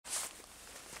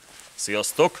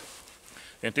Sziasztok!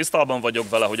 Én tisztában vagyok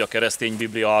vele, hogy a keresztény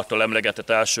Biblia által emlegetett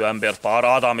első emberpár,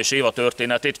 Ádám és Éva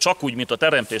történetét csak úgy, mint a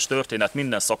teremtés történet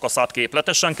minden szakaszát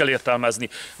képletesen kell értelmezni,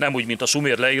 nem úgy, mint a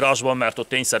sumér leírásban, mert ott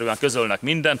tényszerűen közölnek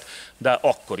mindent, de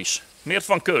akkor is. Miért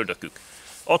van köldökük?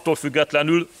 Attól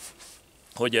függetlenül,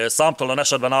 hogy számtalan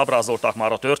esetben ábrázolták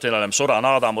már a történelem során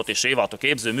Ádámot és Évát, a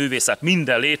képzőművészet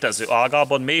minden létező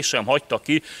ágában, mégsem hagyta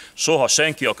ki soha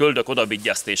senki a köldök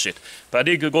odabigyeztését.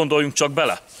 Pedig gondoljunk csak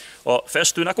bele, a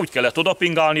festőnek úgy kellett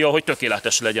odapingálnia, hogy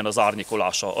tökéletes legyen az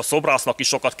árnyékolása. A szobrásznak is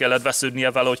sokat kellett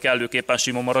vesződnie vele, hogy kellőképpen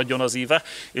sima maradjon az íve,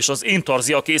 és az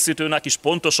intarzia készítőnek is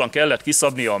pontosan kellett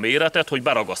kiszabnia a méretet, hogy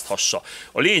beragaszthassa.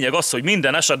 A lényeg az, hogy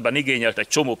minden esetben igényelt egy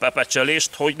csomó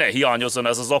pepecselést, hogy ne hiányozzon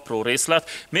ez az apró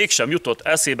részlet, mégsem jutott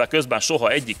eszébe közben soha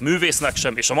egyik művésznek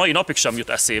sem, és a mai napig sem jut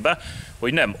eszébe,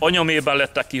 hogy nem anyamében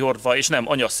lettek kihordva, és nem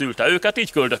anya szülte őket,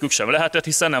 így köldökük sem lehetett,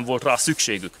 hiszen nem volt rá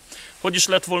szükségük. Hogy is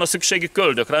lett volna szükségük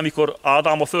köldökre, mikor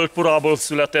Ádám a földporából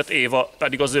született, Éva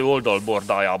pedig az ő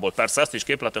oldalbordájából. Persze ezt is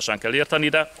képletesen kell érteni,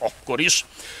 de akkor is.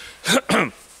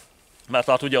 Mert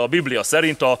hát ugye a Biblia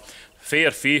szerint a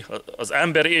férfi, az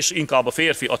ember és inkább a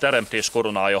férfi a teremtés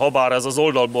koronája. Habár ez az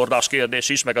oldalbordás kérdés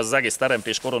is, meg ez az egész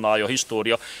teremtés koronája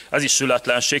história, ez is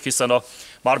sületlenség, hiszen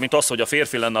mármint az, hogy a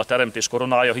férfi lenne a teremtés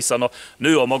koronája, hiszen a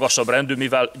nő a magasabb rendű,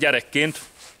 mivel gyerekként,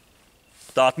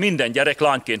 tehát minden gyerek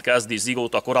lányként kezdi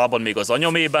zigóta korában, még az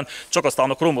anyamében, csak aztán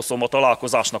a kromoszoma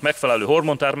találkozásnak megfelelő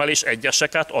hormontermelés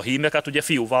egyeseket, a hímeket ugye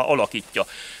fiúvá alakítja.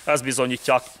 Ezt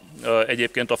bizonyítják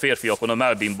egyébként a férfiakon a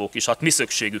melbimbók is, hát mi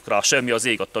szükségük rá, semmi az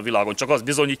ég a világon, csak azt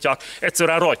bizonyítják,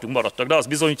 egyszerűen rajtunk maradtak, de azt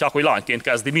bizonyítják, hogy lányként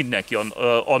kezdi mindenki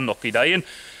annak idején,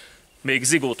 még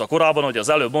zigóta korában, hogy az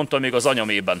előbb mondta, még az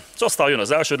anyamében. És aztán jön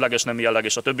az elsődleges, nem jelleg,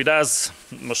 és a többi, de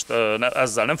most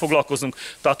ezzel nem foglalkozunk.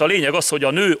 Tehát a lényeg az, hogy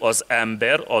a nő az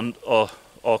ember,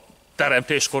 a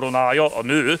teremtés koronája, a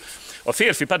nő, a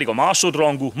férfi pedig a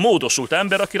másodrangú, módosult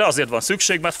ember, akire azért van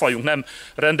szükség, mert fajunk nem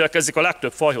rendelkezik a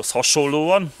legtöbb fajhoz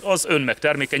hasonlóan az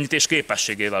önmegtermékenyítés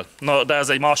képességével. Na, de ez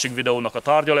egy másik videónak a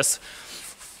tárgya lesz.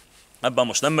 Ebben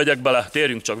most nem megyek bele,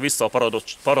 térjünk csak vissza a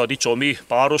paradicsomi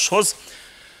pároshoz.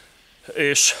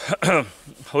 És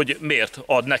hogy miért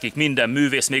ad nekik minden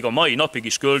művész még a mai napig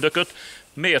is köldököt,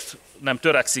 miért nem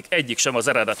törekszik egyik sem az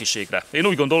eredetiségre. Én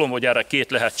úgy gondolom, hogy erre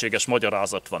két lehetséges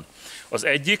magyarázat van. Az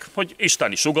egyik, hogy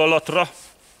isteni sugallatra,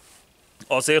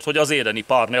 azért, hogy az édeni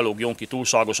pár ne lógjon ki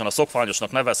túlságosan a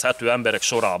szokványosnak nevezhető emberek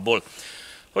sorából,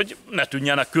 hogy ne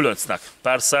tűnjenek különcnek.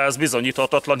 Persze ez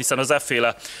bizonyíthatatlan, hiszen az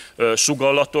efféle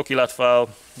sugallatok, illetve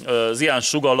az ilyen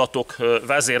sugallatok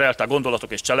vezérelte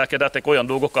gondolatok és cselekedetek olyan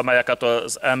dolgok, amelyeket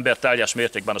az ember teljes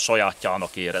mértékben a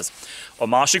sajátjának érez. A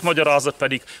másik magyarázat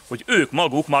pedig, hogy ők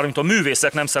maguk, mármint a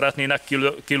művészek nem szeretnének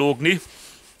kilógni,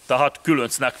 tehát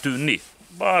különcnek tűnni.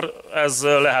 Bár ez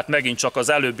lehet megint csak az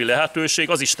előbbi lehetőség,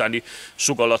 az isteni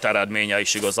sugallat eredménye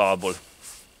is igazából.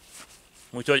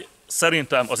 Úgyhogy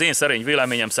szerintem, az én szerény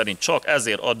véleményem szerint csak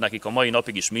ezért ad nekik a mai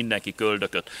napig is mindenki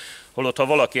köldököt. Holott, ha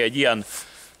valaki egy ilyen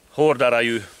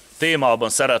horderejű témában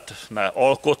szeretne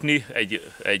alkotni,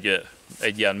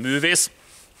 egy ilyen művész,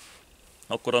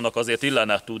 akkor annak azért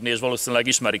illene tudni, és valószínűleg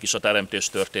ismerik is a teremtés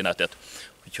történetet.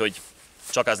 Úgyhogy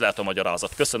csak ez lehet a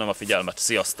magyarázat. Köszönöm a figyelmet,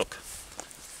 sziasztok!